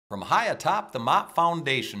From high atop the Mott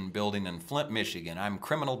Foundation building in Flint, Michigan, I'm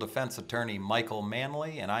criminal defense attorney Michael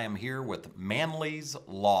Manley, and I am here with Manley's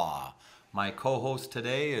Law. My co-host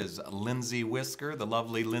today is Lindsay Whisker, the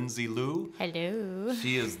lovely Lindsay Lou. Hello.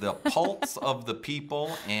 She is the pulse of the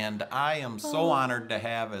people, and I am so honored to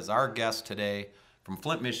have as our guest today from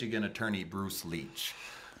Flint, Michigan, attorney Bruce Leach.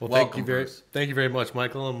 Well, Welcome, thank you very much,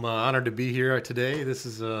 Michael. I'm honored to be here today. This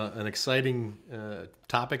is an exciting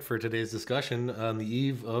topic for today's discussion on the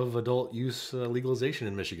eve of adult use legalization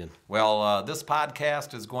in Michigan. Well, this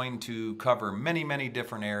podcast is going to cover many, many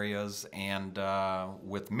different areas, and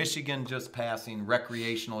with Michigan just passing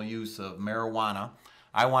recreational use of marijuana,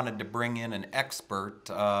 I wanted to bring in an expert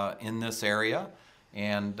in this area.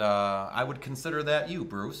 And I would consider that you,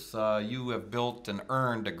 Bruce. You have built and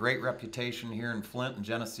earned a great reputation here in Flint and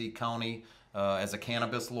Genesee County as a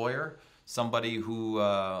cannabis lawyer, somebody who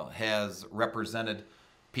has represented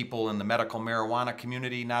people in the medical marijuana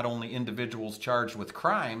community, not only individuals charged with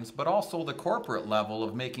crimes, but also the corporate level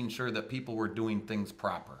of making sure that people were doing things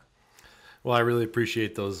proper. Well, I really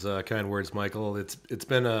appreciate those kind words, Michael. It's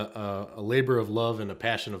been a labor of love and a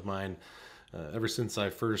passion of mine ever since I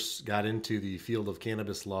first got into the field of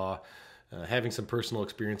cannabis law, having some personal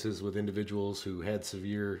experiences with individuals who had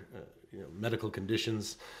severe medical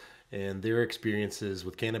conditions and their experiences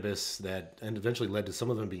with cannabis that and eventually led to some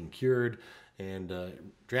of them being cured and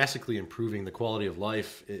drastically improving the quality of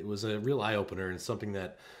life. It was a real eye-opener and something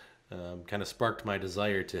that kind of sparked my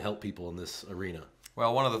desire to help people in this arena.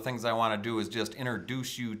 Well, one of the things I want to do is just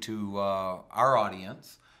introduce you to our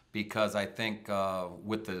audience, because I think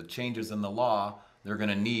with the changes in the law, they're going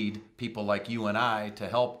to need people like you and I to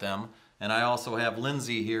help them. And I also have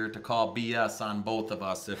Lindsay here to call BS on both of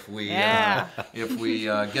us if we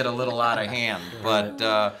get a little out of hand.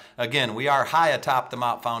 But again, we are high atop the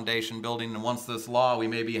Mott Foundation building, and once this law, we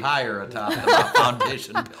may be higher atop the Mott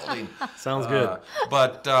Foundation building. Sounds good.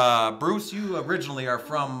 But Bruce, you originally are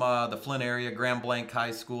from the Flint area, Grand Blanc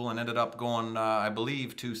High School, and ended up going, I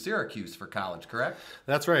believe, to Syracuse for college, correct?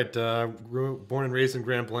 That's right. Born and raised in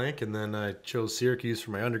Grand Blanc, and then I chose Syracuse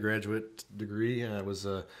for my undergraduate degree. I was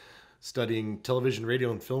studying television, radio,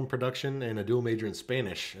 and film production, and a dual major in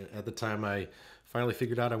Spanish. At the time, I finally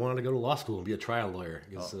figured out I wanted to go to law school and be a trial lawyer,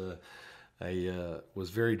 because I was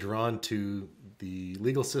very drawn to the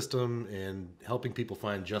legal system and helping people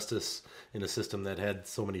find justice in a system that had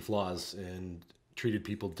so many flaws and treated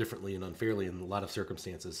people differently and unfairly in a lot of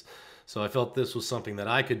circumstances. So I felt this was something that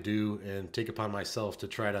I could do and take upon myself to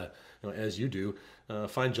try to, as you do,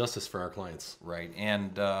 find justice for our clients. Right.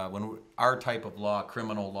 And when our type of law,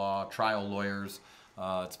 criminal law, trial lawyers,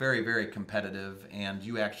 it's very, very competitive. And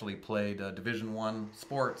you actually played Division I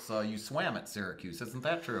sports. You swam at Syracuse. Isn't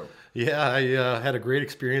that true? Yeah, I had a great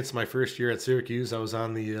experience my first year at Syracuse. I was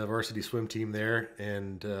on the varsity swim team there,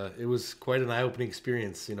 and it was quite an eye-opening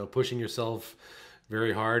experience, pushing yourself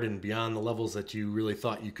very hard and beyond the levels that you really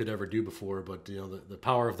thought you could ever do before. But the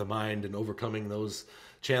power of the mind and overcoming those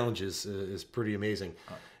challenges is pretty amazing.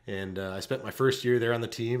 And I spent my first year there on the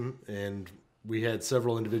team, and we had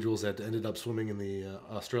several individuals that ended up swimming in the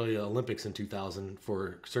Australia Olympics in 2000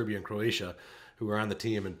 for Serbia and Croatia who were on the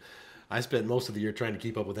team. And I spent most of the year trying to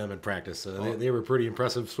keep up with them in practice. They were pretty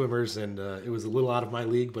impressive swimmers, and it was a little out of my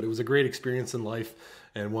league, but it was a great experience in life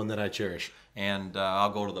and one that I cherish. And I'll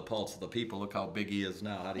go to the pulse of the people. Look how big he is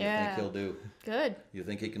now. How do you think he'll do? Good. You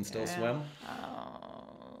think he can still swim?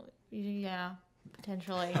 Yeah,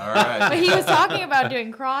 potentially. All right. But he was talking about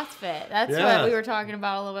doing CrossFit. That's what we were talking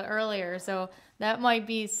about a little bit earlier. So that might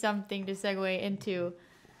be something to segue into,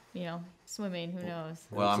 swimming. Who knows?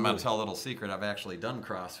 Well, I'm going to tell a little secret. I've actually done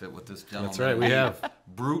CrossFit with this gentleman. That's right, we have.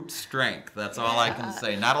 Brute strength. That's all I can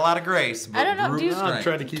say. Not a lot of grace, but I don't know. brute strength. I'm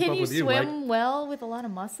trying to keep Can up you with you, Mike. swim well with a lot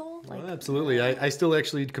of muscle? Well, absolutely. I still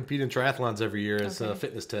actually compete in triathlons every year as a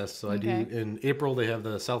fitness test. So I do. In April, they have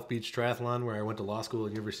the South Beach Triathlon, where I went to law school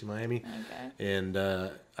at University of Miami. Okay. And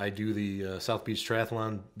I do the South Beach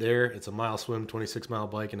Triathlon there. It's a mile swim, 26-mile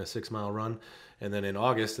bike, and a 6-mile run. And then in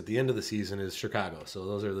August, at the end of the season, is Chicago. So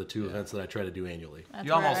those are the two events that I try to do annually. That's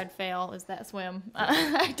where I'd fail, is that swim.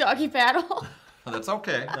 Doggy paddle. That's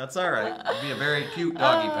okay. That's all right. It'd be a very cute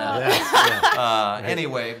doggy paddle.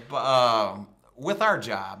 Anyway, with our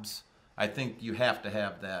jobs, I think you have to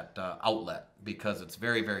have that outlet, because it's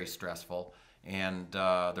very, very stressful. And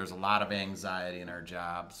there's a lot of anxiety in our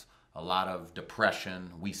jobs, a lot of depression.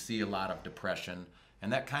 We see a lot of depression.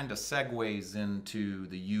 And that kind of segues into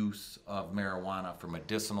the use of marijuana for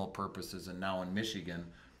medicinal purposes, and now in Michigan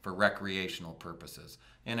for recreational purposes.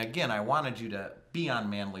 And again, I wanted you to be on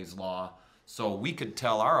Manley's Law so we could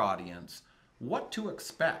tell our audience what to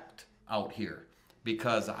expect out here.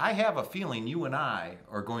 because I have a feeling you and I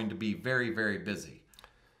are going to be very, very busy.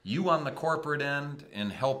 You on the corporate end in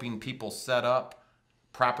helping people set up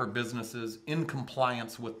proper businesses in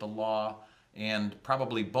compliance with the law, and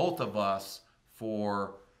probably both of us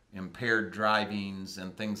for impaired drivings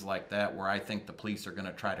and things like that, where I think the police are going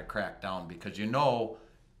to try to crack down, because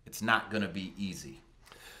it's not going to be easy.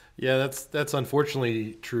 Yeah, that's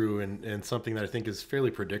unfortunately true, and something that I think is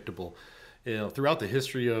fairly predictable. Throughout the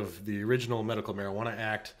history of the original Medical Marijuana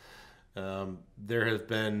Act, there have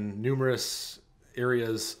been numerous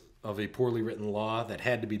areas of a poorly written law that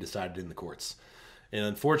had to be decided in the courts. And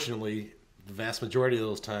unfortunately, the vast majority of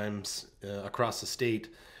those times across the state,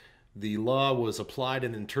 the law was applied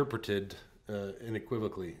and interpreted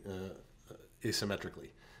unequivocally, asymmetrically.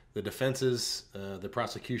 The defenses, the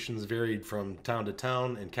prosecutions varied from town to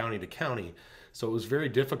town and county to county. So it was very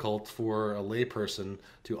difficult for a layperson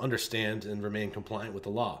to understand and remain compliant with the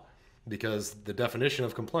law, because the definition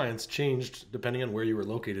of compliance changed depending on where you were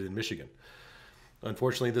located in Michigan.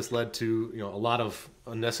 Unfortunately, this led to a lot of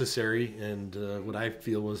unnecessary and what I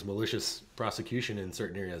feel was malicious prosecution in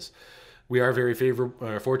certain areas. We are very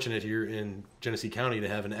fortunate here in Genesee County to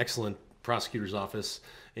have an excellent prosecutor's office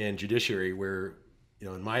and judiciary where,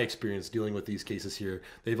 in my experience dealing with these cases here,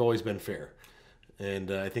 they've always been fair.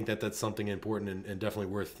 And I think that's something important and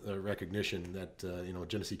definitely worth recognition that,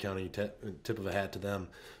 Genesee County, tip of a hat to them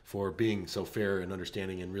for being so fair and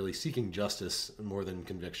understanding and really seeking justice more than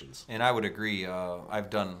convictions. And I would agree.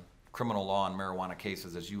 I've done criminal law and marijuana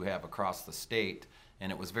cases, as you have, across the state,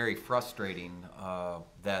 and it was very frustrating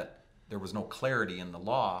that there was no clarity in the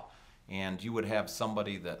law, and you would have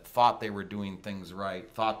somebody that thought they were doing things right,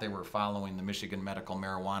 thought they were following the Michigan Medical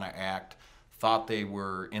Marijuana Act, thought they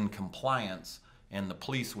were in compliance, and the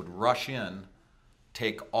police would rush in,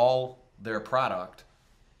 take all their product,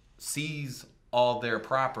 seize all their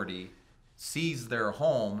property, seize their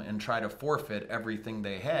home, and try to forfeit everything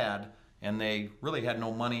they had. And they really had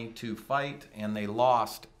no money to fight, and they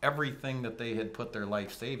lost everything that they had put their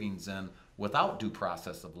life savings in without due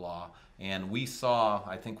process of law. And we saw,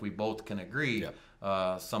 I think we both can agree,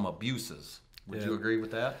 some abuses. Would you agree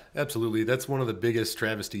with that? Absolutely. That's one of the biggest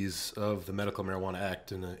travesties of the Medical Marijuana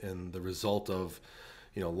Act, and the result of,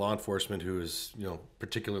 law enforcement who is,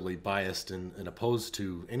 particularly biased and opposed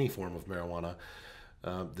to any form of marijuana.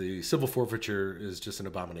 The civil forfeiture is just an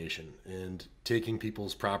abomination, and taking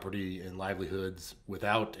people's property and livelihoods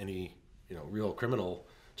without any, real criminal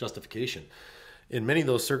justification. In many of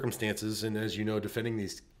those circumstances, and as you know, defending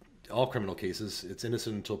all criminal cases, it's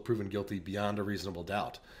innocent until proven guilty beyond a reasonable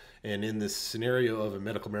doubt. And in this scenario of a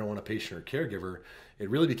medical marijuana patient or caregiver, it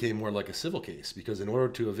really became more like a civil case, because in order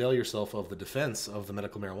to avail yourself of the defense of the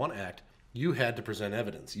Medical Marijuana Act, you had to present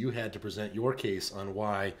evidence. You had to present your case on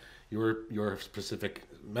why your specific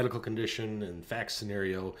medical condition and fact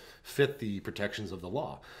scenario fit the protections of the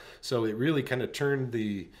law. So it really kind of turned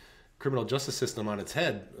the criminal justice system on its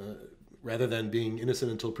head. Rather than being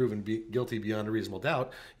innocent until proven guilty beyond a reasonable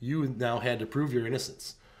doubt, you now had to prove your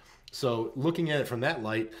innocence. So looking at it from that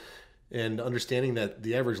light and understanding that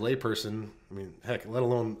the average layperson, heck, let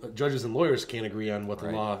alone judges and lawyers, can't agree on what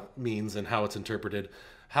the law means and how it's interpreted,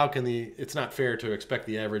 it's not fair to expect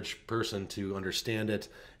the average person to understand it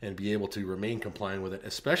and be able to remain compliant with it,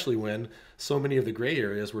 especially when so many of the gray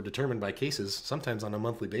areas were determined by cases, sometimes on a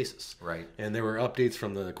monthly basis. Right. And there were updates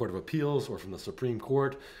from the Court of Appeals or from the Supreme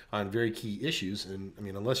Court on very key issues. And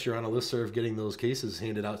unless you're on a listserv getting those cases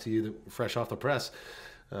handed out to you fresh off the press,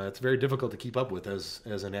 it's very difficult to keep up with as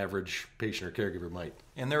an average patient or caregiver might.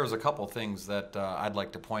 And there was a couple things that I'd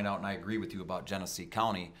like to point out, and I agree with you about Genesee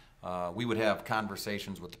County. We would have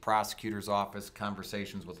conversations with the prosecutor's office,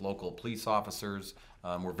 conversations with local police officers.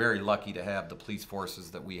 We're very lucky to have the police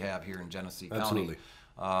forces that we have here in Genesee County. Absolutely.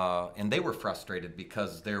 And they were frustrated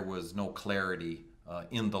because there was no clarity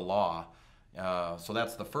in the law. So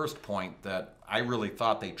that's the first point, that I really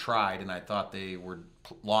thought they tried, and I thought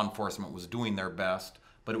law enforcement was doing their best,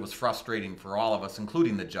 but it was frustrating for all of us,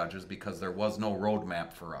 including the judges, because there was no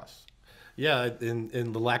roadmap for us. Yeah,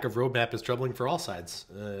 and the lack of roadmap is troubling for all sides.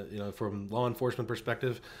 From law enforcement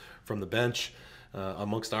perspective, from the bench,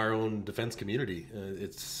 amongst our own defense community,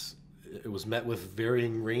 it was met with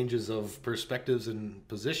varying ranges of perspectives and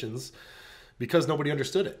positions because nobody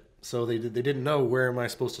understood it. So they didn't know, where am I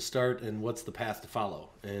supposed to start and what's the path to follow.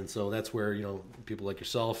 And so that's where, people like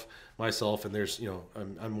yourself, myself, and there's,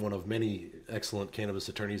 I'm one of many excellent cannabis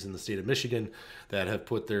attorneys in the state of Michigan that have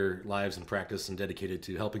put their lives in practice and dedicated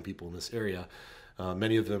to helping people in this area.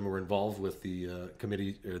 Many of them were involved with the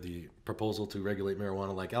committee or the proposal to regulate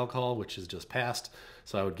marijuana like alcohol, which has just passed.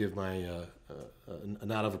 So I would give my a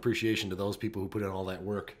nod of appreciation to those people who put in all that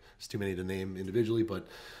work. It's too many to name individually, but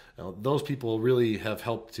those people really have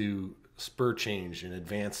helped to spur change and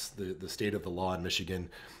advance the state of the law in Michigan.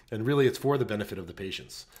 And really, it's for the benefit of the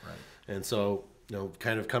patients. Right. And so,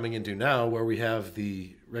 kind of coming into now where we have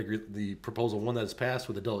the proposal one that is passed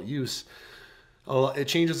with adult use, it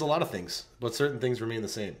changes a lot of things, but certain things remain the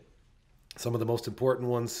same. Some of the most important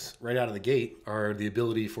ones right out of the gate are the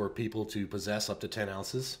ability for people to possess up to 10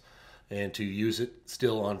 ounces and to use it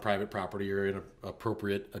still on private property or in an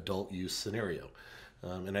appropriate adult use scenario.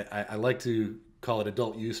 And I like to call it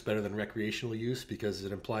adult use better than recreational use because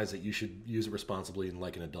it implies that you should use it responsibly and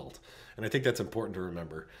like an adult. And I think that's important to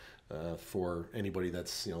remember for anybody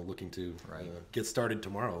that's looking to get started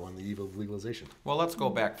tomorrow on the eve of legalization. Well, let's go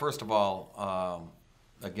back. First of all,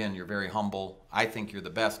 again, you're very humble. I think you're the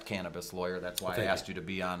best cannabis lawyer. That's why I asked you to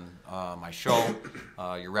be on my show.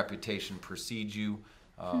 Your reputation precedes you.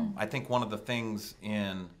 I think one of the things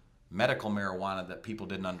in medical marijuana that people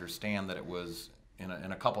didn't understand that it was, in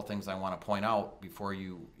a couple things I want to point out before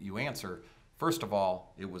you answer. First of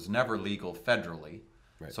all, it was never legal federally.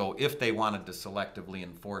 Right. So if they wanted to selectively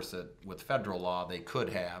enforce it with federal law, they could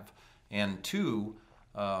have. And two,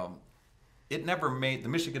 it never made, the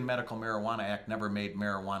Michigan Medical Marijuana Act never made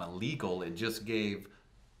marijuana legal. It just gave,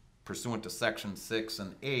 pursuant to Section 6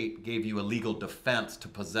 and 8, gave you a legal defense to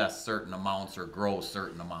possess certain amounts or grow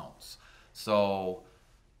certain amounts. So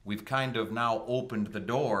we've kind of now opened the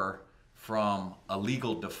door from a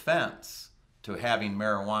legal defense to having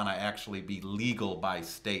marijuana actually be legal by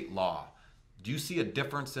state law. Do you see a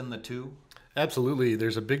difference in the two? Absolutely.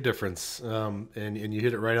 There's a big difference. And you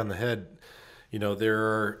hit it right on the head. There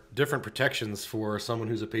are different protections for someone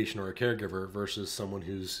who's a patient or a caregiver versus someone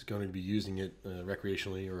who's going to be using it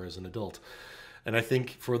recreationally or as an adult. And I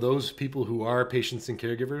think for those people who are patients and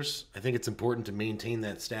caregivers, I think it's important to maintain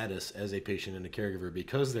that status as a patient and a caregiver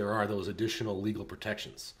because there are those additional legal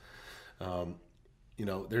protections.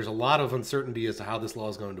 There's a lot of uncertainty as to how this law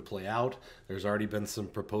is going to play out. There's already been some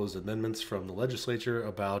proposed amendments from the legislature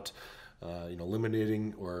about,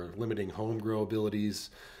 eliminating or limiting home grow abilities.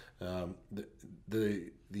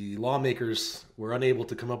 The lawmakers were unable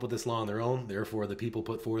to come up with this law on their own. Therefore, the people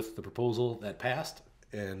put forth the proposal that passed,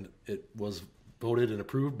 and it was voted and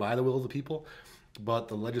approved by the will of the people. But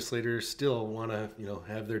the legislators still want to,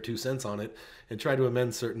 have their 2 cents on it and try to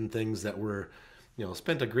amend certain things that were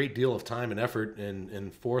spent a great deal of time and effort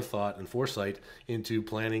and forethought and foresight into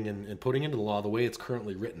planning and putting into the law the way it's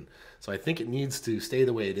currently written. So I think it needs to stay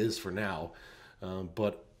the way it is for now.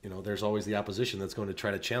 But there's always the opposition that's going to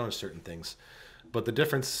try to challenge certain things. But the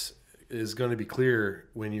difference is going to be clear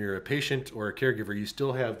when you're a patient or a caregiver. You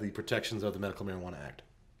still have the protections of the Medical Marijuana Act.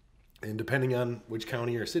 And depending on which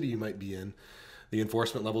county or city you might be in, the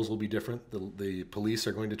enforcement levels will be different. The police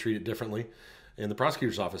are going to treat it differently. And the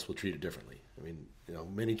prosecutor's office will treat it differently. I mean,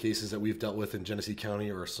 many cases that we've dealt with in Genesee County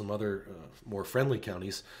or some other more friendly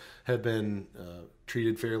counties have been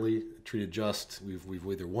treated fairly, treated just. We've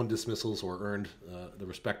either won dismissals or earned the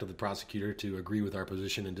respect of the prosecutor to agree with our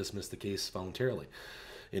position and dismiss the case voluntarily.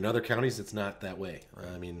 In other counties, it's not that way.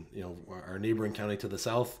 I mean, our neighboring county to the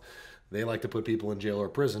south, they like to put people in jail or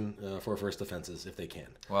prison for first offenses if they can.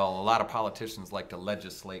 Well, a lot of politicians like to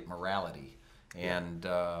legislate morality. And,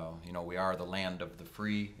 we are the land of the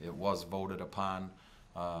free. It was voted upon.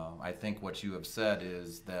 I think what you have said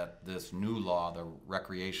is that this new law, the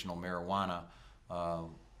recreational marijuana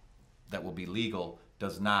that will be legal,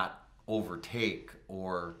 does not overtake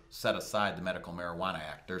or set aside the Medical Marijuana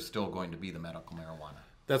Act. There's still going to be the medical marijuana.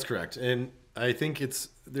 That's correct. And I think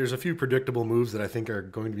there's a few predictable moves that I think are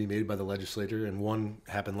going to be made by the legislature. And one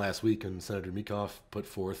happened last week, and Senator Meekhoff put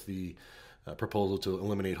forth the proposal to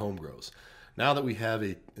eliminate home grows. Now that we have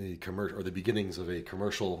a commercial or the beginnings of a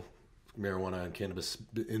commercial marijuana and cannabis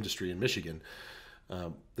industry in Michigan,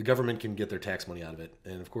 the government can get their tax money out of it.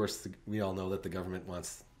 And of course, we all know that the government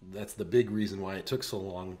wants, that's the big reason why it took so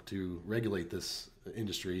long to regulate this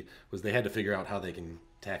industry, was they had to figure out how they can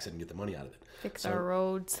tax it and get the money out of it. Fix our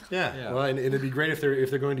roads. Yeah. Well, and it'd be great if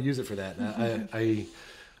they're going to use it for that.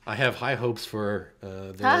 I have high hopes for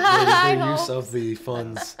their use of the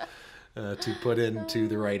funds to put into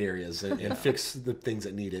the right areas and fix the things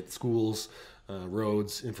that need it. Schools,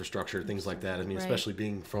 roads, infrastructure, things like that. I mean, especially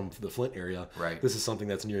being from the Flint area, this is something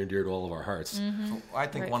that's near and dear to all of our hearts. Mm-hmm. So I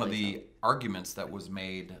think one of the arguments that was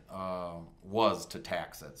made was to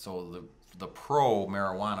tax it. So the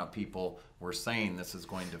pro-marijuana people were saying this is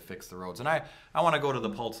going to fix the roads. And I want to go to the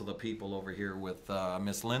pulse of the people over here with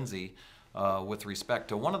Miss Lindsay with respect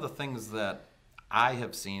to one of the things that I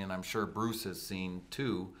have seen, and I'm sure Bruce has seen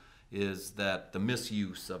too, is that the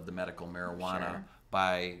misuse of the medical marijuana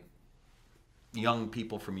by young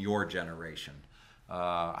people from your generation.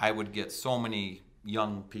 I would get so many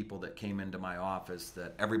young people that came into my office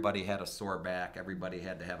that everybody had a sore back, everybody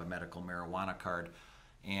had to have a medical marijuana card.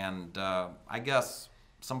 And I guess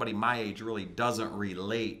somebody my age really doesn't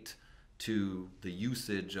relate to the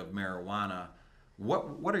usage of marijuana.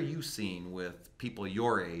 What are you seeing with people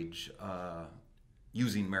your age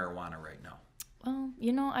using marijuana right now?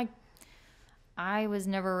 Well, I was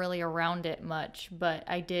never really around it much, but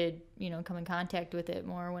I did, come in contact with it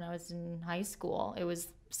more when I was in high school. It was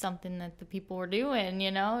something that the people were doing,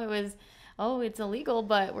 It was, oh, it's illegal,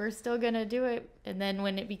 but we're still going to do it. And then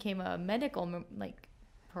when it became a medical,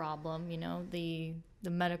 problem, the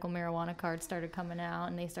medical marijuana cards started coming out,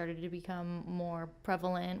 and they started to become more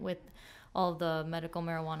prevalent with all the medical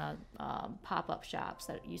marijuana pop-up shops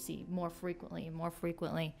that you see more frequently and more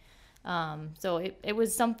frequently. So it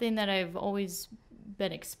was something that I've always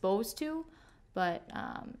been exposed to, but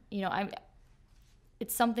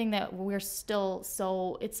it's something that we're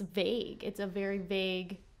still it's vague. It's a very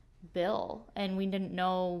vague bill, and we didn't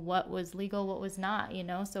know what was legal, what was not,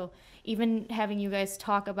 So even having you guys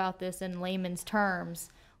talk about this in layman's terms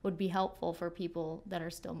would be helpful for people that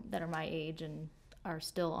are my age and are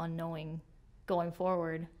still unknowing going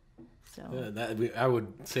forward. So I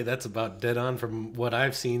would say that's about dead on from what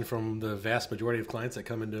I've seen from the vast majority of clients that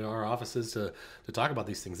come into our offices to talk about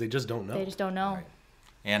these things. They just don't know. They just don't know. Right.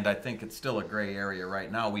 And I think it's still a gray area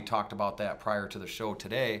right now. We talked about that prior to the show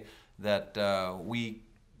today, that we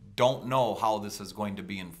don't know how this is going to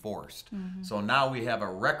be enforced. Mm-hmm. So now we have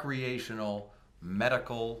a recreational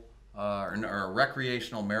medical or a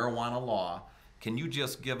recreational marijuana law. Can you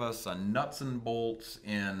just give us a nuts and bolts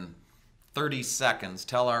in 30 seconds,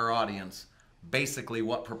 tell our audience basically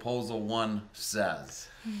what Proposal 1 says?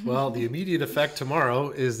 Well, the immediate effect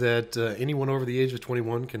tomorrow is that anyone over the age of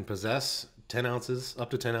 21 can possess 10 ounces, up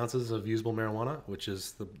to 10 ounces of usable marijuana, which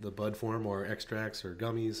is the bud form or extracts or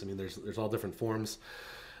gummies. I mean, there's all different forms.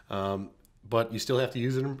 But you still have to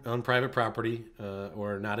use it on private property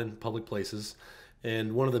or not in public places.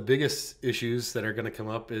 And one of the biggest issues that are going to come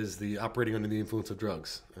up is the operating under the influence of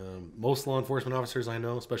drugs. Most law enforcement officers I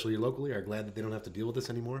know, especially locally, are glad that they don't have to deal with this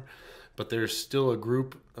anymore. But there's still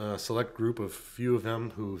a select group of few of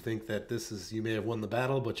them who think that you may have won the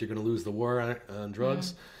battle, but you're going to lose the war on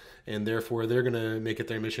drugs. And therefore, they're going to make it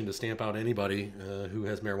their mission to stamp out anybody who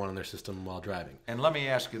has marijuana in their system while driving. And let me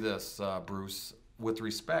ask you this, Bruce, with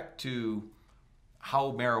respect to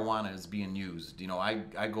how marijuana is being used.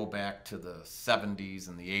 I go back to the 70s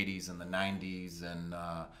and the 80s and the 90s, and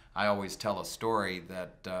I always tell a story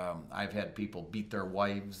that I've had people beat their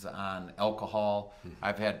wives on alcohol.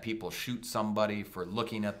 I've had people shoot somebody for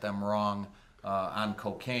looking at them wrong on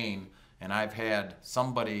cocaine, and I've had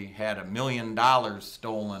somebody had $1 million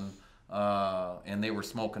stolen and they were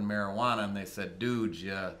smoking marijuana, and they said, dude,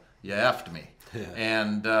 you effed me. Yeah.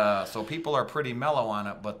 And so people are pretty mellow on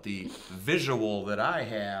it, but the visual that I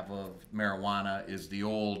have of marijuana is the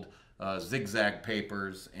old zigzag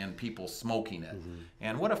papers and people smoking it. Mm-hmm.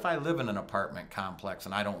 And what if I live in an apartment complex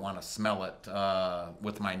and I don't want to smell it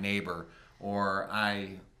with my neighbor, or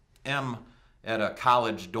I am at a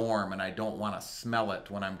college dorm and I don't want to smell it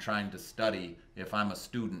when I'm trying to study if I'm a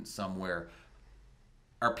student somewhere?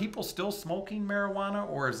 Are people still smoking marijuana,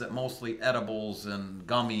 or is it mostly edibles and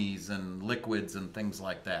gummies and liquids and things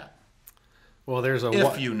like that? Well, there's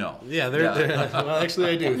if you know. Yeah, well,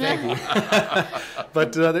 actually I do. Thank you.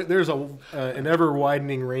 But there's an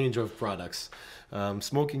ever-widening range of products.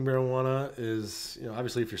 Smoking marijuana is,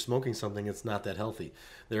 obviously if you're smoking something, it's not that healthy.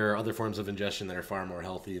 There are other forms of ingestion that are far more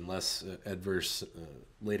healthy and less adverse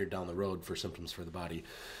later down the road for symptoms for the body.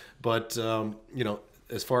 But,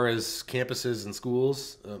 as far as campuses and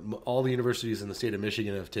schools, all the universities in the state of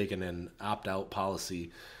Michigan have taken an opt-out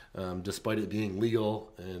policy. Despite it being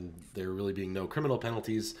legal and there really being no criminal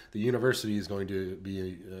penalties, the university is going to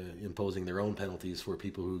be imposing their own penalties for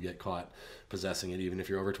people who get caught possessing it, even if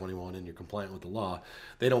you're over 21 and you're compliant with the law.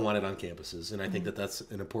 They don't want it on campuses, and I think that that's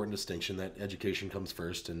an important distinction, that education comes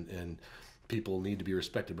first and people need to be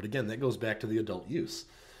respected. But again, that goes back to the adult use.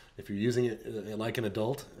 If you're using it like an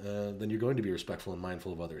adult, then you're going to be respectful and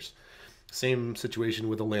mindful of others. Same situation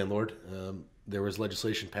with a landlord. There was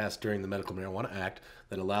legislation passed during the Medical Marijuana Act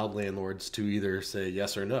that allowed landlords to either say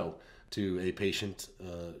yes or no to a patient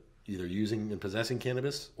either using and possessing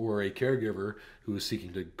cannabis or a caregiver who is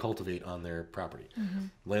seeking to cultivate on their property.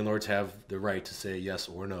 Landlords have the right to say yes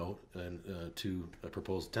or no to a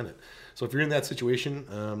proposed tenant. So if you're in that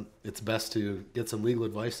situation, it's best to get some legal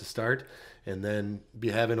advice to start and then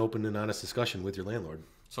have an open and honest discussion with your landlord.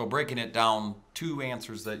 So breaking it down, two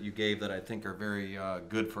answers that you gave that I think are very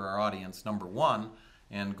good for our audience. Number one,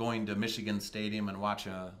 and going to Michigan Stadium and watch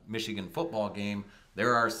a Michigan football game,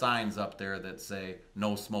 there are signs up there that say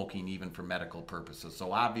no smoking even for medical purposes.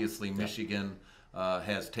 So obviously Michigan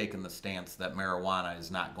has taken the stance that marijuana is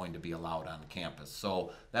not going to be allowed on campus.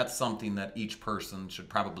 So that's something that each person should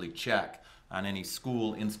probably check on any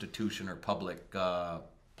school, institution, or public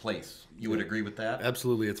place. You would agree with that?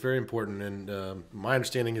 Absolutely. It's very important. And my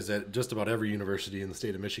understanding is that just about every university in the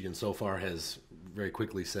state of Michigan so far has very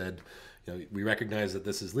quickly said, we recognize that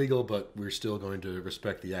this is legal, but we're still going to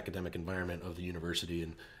respect the academic environment of the university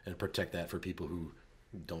and protect that for people who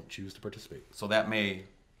don't choose to participate. So that may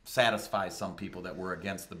satisfy some people that were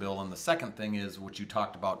against the bill. And the second thing is, what you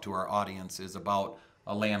talked about to our audience, is about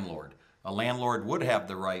a landlord. A landlord would have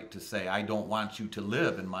the right to say, I don't want you to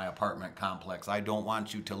live in my apartment complex. I don't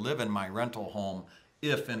want you to live in my rental home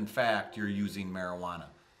if, in fact, you're using marijuana.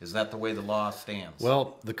 Is that the way the law stands?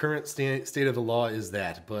 Well, the current state of the law is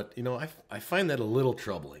that, but I find that a little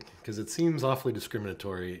troubling because it seems awfully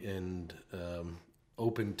discriminatory and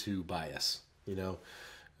open to bias.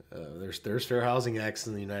 There's fair housing acts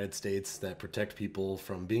in the United States that protect people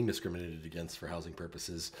from being discriminated against for housing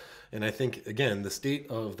purposes, and I think again the state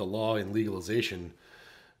of the law in legalization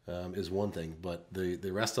is one thing, but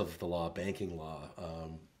the rest of the law, banking law,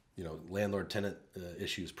 landlord-tenant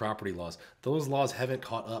issues, property laws, those laws haven't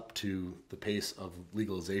caught up to the pace of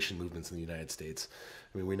legalization movements in the United States.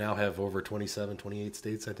 I mean, we now have over 27, 28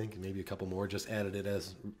 states, I think, maybe a couple more just added it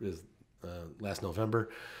as last November.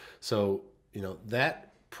 So,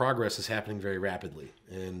 that progress is happening very rapidly.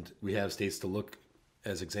 And we have states to look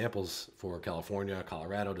as examples for California,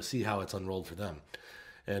 Colorado, to see how it's unrolled for them.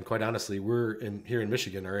 And quite honestly, here in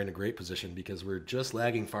Michigan are in a great position because we're just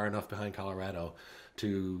lagging far enough behind Colorado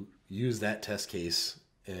to use that test case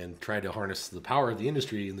and try to harness the power of the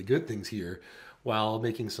industry and the good things here while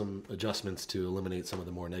making some adjustments to eliminate some of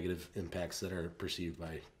the more negative impacts that are perceived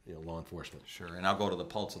by law enforcement. Sure, and I'll go to the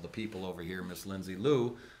pulse of the people over here, Miss Lindsay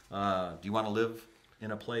Lou. Do you want to live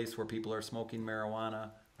in a place where people are smoking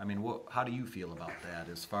marijuana? I mean, how do you feel about that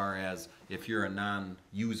as far as if you're a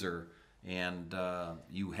non-user and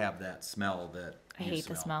you have that smell that I hate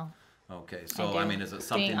the smell. Okay, so I mean, is it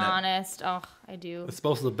something Being that... honest, I do. It's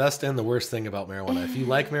both the best and the worst thing about marijuana. If you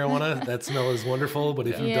like marijuana, that smell is wonderful, but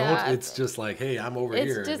if you don't, it's just like, hey, I'm over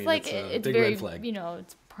here. It's just it's big very, red flag.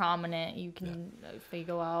 it's prominent. You can, if you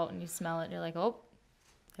go out and you smell it, you're like, oh,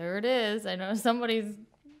 there it is. I know somebody's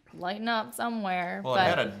lighting up somewhere. Well, it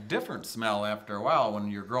had a different smell after a while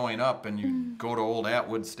when you're growing up and you go to old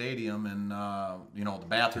Atwood Stadium and, the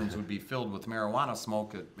bathrooms would be filled with marijuana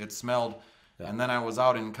smoke. It smelled... And then I was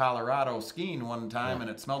out in Colorado skiing one time,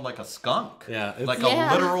 and it smelled like a skunk. Yeah, like a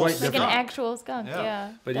literal skunk. Like an actual skunk.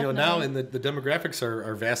 Yeah. But now the demographics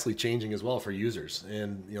are vastly changing as well for users,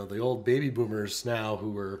 and the old baby boomers now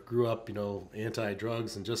who grew up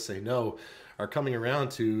anti-drugs and just say no are coming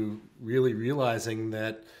around to really realizing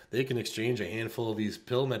that they can exchange a handful of these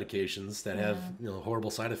pill medications that have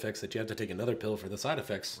horrible side effects that you have to take another pill for the side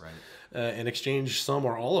effects, right. And exchange some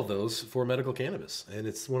or all of those for medical cannabis. And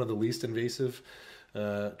it's one of the least invasive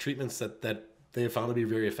treatments that they have found to be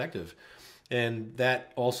very effective. And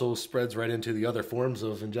that also spreads right into the other forms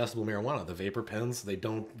of ingestible marijuana. The vapor pens, they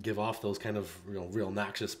don't give off those kind of real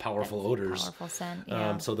noxious, powerful odors. Powerful scent,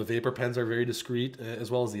 yeah. So the vapor pens are very discreet,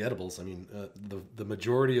 as well as the edibles. I mean, the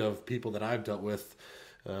majority of people that I've dealt with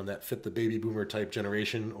that fit the baby boomer type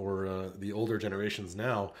generation or the older generations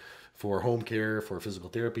now, for home care, for physical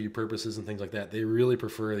therapy purposes and things like that, they really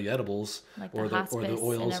prefer the edibles or the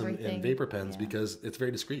oils and vapor pens because it's very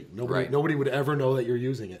discreet. Nobody would ever know that you're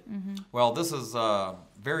using it. Mm-hmm. Well, this is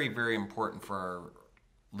very, very important for our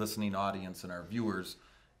listening audience and our viewers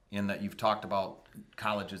in that you've talked about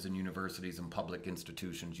colleges and universities and public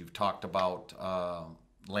institutions. You've talked about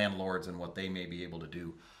landlords and what they may be able to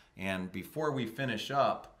do. And before we finish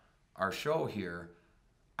up our show here,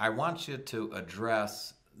 I want you to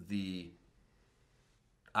address the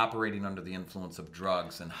operating under the influence of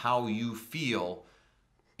drugs and how you feel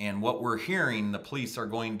and what we're hearing the police are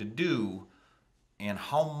going to do and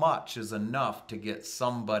how much is enough to get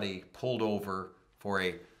somebody pulled over for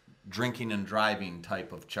a drinking and driving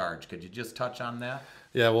type of charge. Could you just touch on that?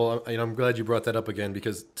 Yeah, well, I'm glad you brought that up again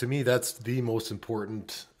because to me that's the most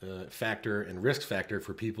important factor and risk factor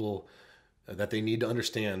for people that they need to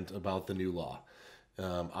understand about the new law.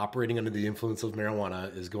 operating under the influence of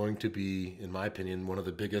marijuana is going to be, in my opinion, one of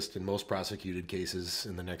the biggest and most prosecuted cases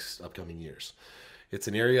in the next upcoming years. It's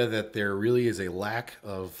an area that there really is a lack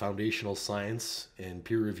of foundational science and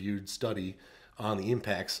peer-reviewed study on the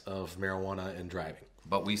impacts of marijuana and driving.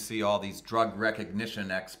 But we see all these drug recognition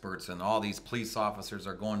experts and all these police officers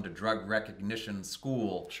are going to drug recognition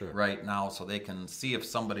school right now so they can see if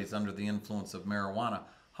somebody's under the influence of marijuana.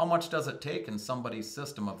 How much does it take in somebody's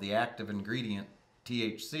system of the active ingredient,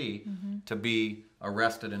 THC, to be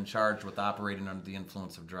arrested and charged with operating under the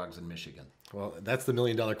influence of drugs in Michigan? Well, that's the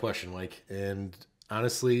million-dollar question, Mike. And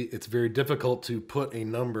honestly, it's very difficult to put a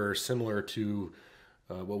number similar to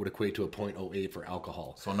what would equate to a 0.08 for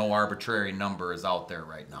alcohol. So no arbitrary number is out there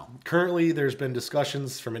right now. Currently, there's been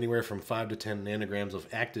discussions from anywhere from 5 to 10 nanograms of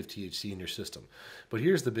active THC in your system. But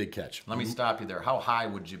here's the big catch. Let me stop you there. How high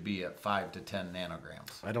would you be at 5 to 10 nanograms?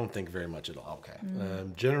 I don't think very much at all. Okay.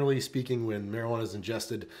 Generally speaking, when marijuana is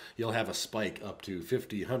ingested, you'll have a spike up to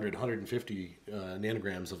 50, 100, 150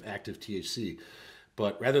 nanograms of active THC.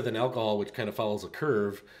 But rather than alcohol, which kind of follows a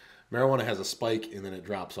curve, marijuana has a spike and then it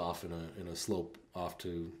drops off in a slope off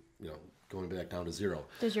to, going back down to zero.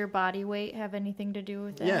 Does your body weight have anything to do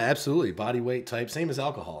with that? Yeah, absolutely. Body weight type, same as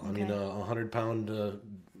alcohol. Okay. I mean, a 100-pound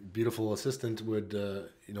beautiful assistant would,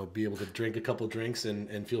 be able to drink a couple drinks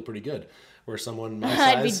and feel pretty good. Where someone my I'd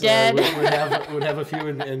size be dead. Would have a few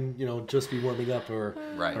and just be warming up or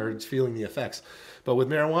feeling the effects. But with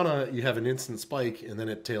marijuana, you have an instant spike and then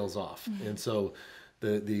it tails off. And so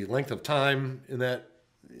the length of time in that,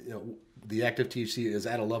 the active THC is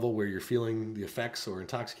at a level where you're feeling the effects or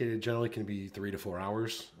intoxicated generally can be 3 to 4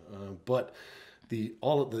 hours. But the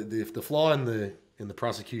flaw in the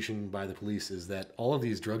prosecution by the police is that all of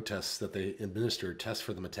these drug tests that they administer test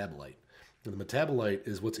for the metabolite. And the metabolite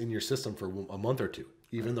is what's in your system for a month or two.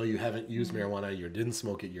 Even though you haven't used marijuana, you didn't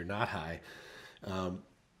smoke it, you're not high.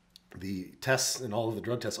 The tests and all of the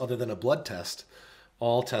drug tests, other than a blood test,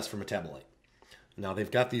 all test for metabolite. Now,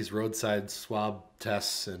 they've got these roadside swab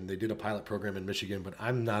tests, and they did a pilot program in Michigan, but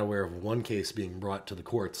I'm not aware of one case being brought to the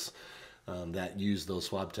courts that used those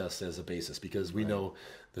swab tests as a basis, because we know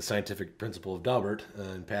the scientific principle of Daubert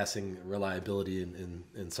and passing reliability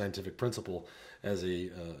and scientific principle as a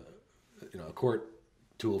court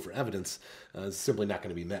tool for evidence is simply not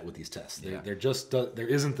going to be met with these tests. There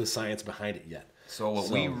isn't the science behind it yet. So what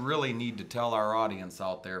we really need to tell our audience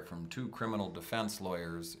out there from two criminal defense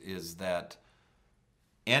lawyers is that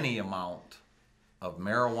any amount of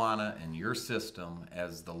marijuana in your system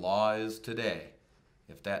as the law is today,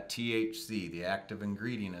 if that THC, the active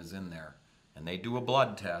ingredient, is in there, and they do a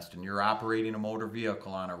blood test and you're operating a motor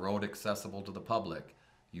vehicle on a road accessible to the public,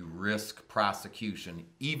 you risk prosecution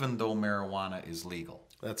even though marijuana is legal.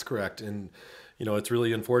 That's correct. And, it's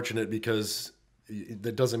really unfortunate because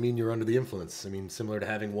that doesn't mean you're under the influence. I mean, similar to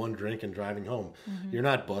having one drink and driving home. You're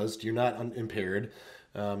not buzzed. You're not impaired.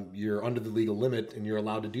 You're under the legal limit and you're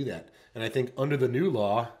allowed to do that. And I think under the new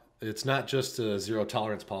law, it's not just a zero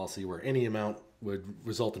tolerance policy where any amount would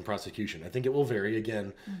result in prosecution. I think it will vary,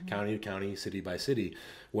 again, county to county, city by city,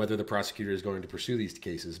 whether the prosecutor is going to pursue these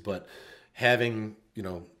cases. But having,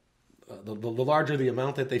 the larger the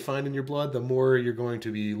amount that they find in your blood, the more you're going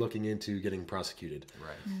to be looking into getting prosecuted.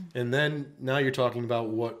 Right. And then now you're talking about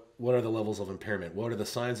what are the levels of impairment? What are the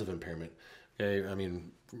signs of impairment? Okay, I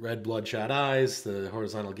mean, red bloodshot eyes, the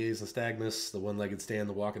horizontal gaze, nystagmus, the one-legged stand,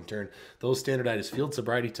 the walk and turn. Those standardized field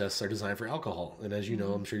sobriety tests are designed for alcohol. And as you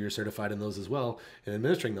know, I'm sure you're certified in those as well, in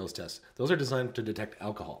administering those tests. Those are designed to detect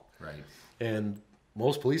alcohol. Right. And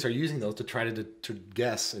most police are using those to try to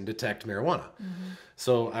guess and detect marijuana.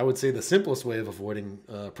 So I would say the simplest way of avoiding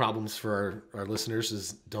problems for our listeners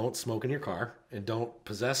is don't smoke in your car and don't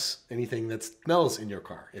possess anything that smells in your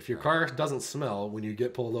car. If your car doesn't smell when you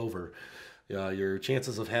get pulled over, your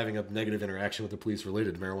chances of having a negative interaction with the police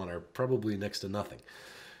related to marijuana are probably next to nothing.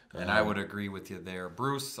 And I would agree with you there.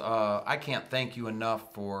 Bruce, I can't thank you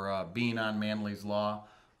enough for being on Manley's Law,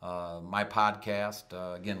 my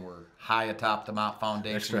podcast. Again, we're high atop the Mott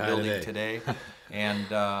Foundation building today. And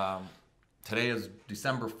today is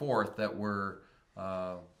December 4th that we're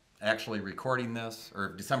actually recording this, or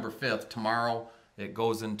December 5th. Tomorrow it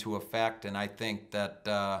goes into effect. And I think that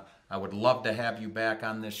I would love to have you back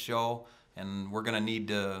on this show. And we're going to need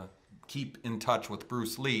to keep in touch with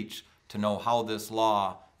Bruce Leach to know how this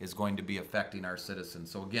law is going to be affecting our citizens.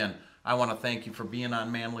 So again, I want to thank you for being on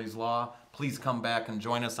Manley's Law. Please come back and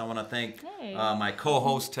join us. I want to thank my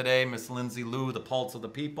co-host today, Miss Lindsay Liu, the Pulse of the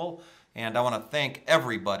People. And I want to thank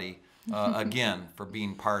everybody again for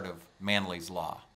being part of Manley's Law.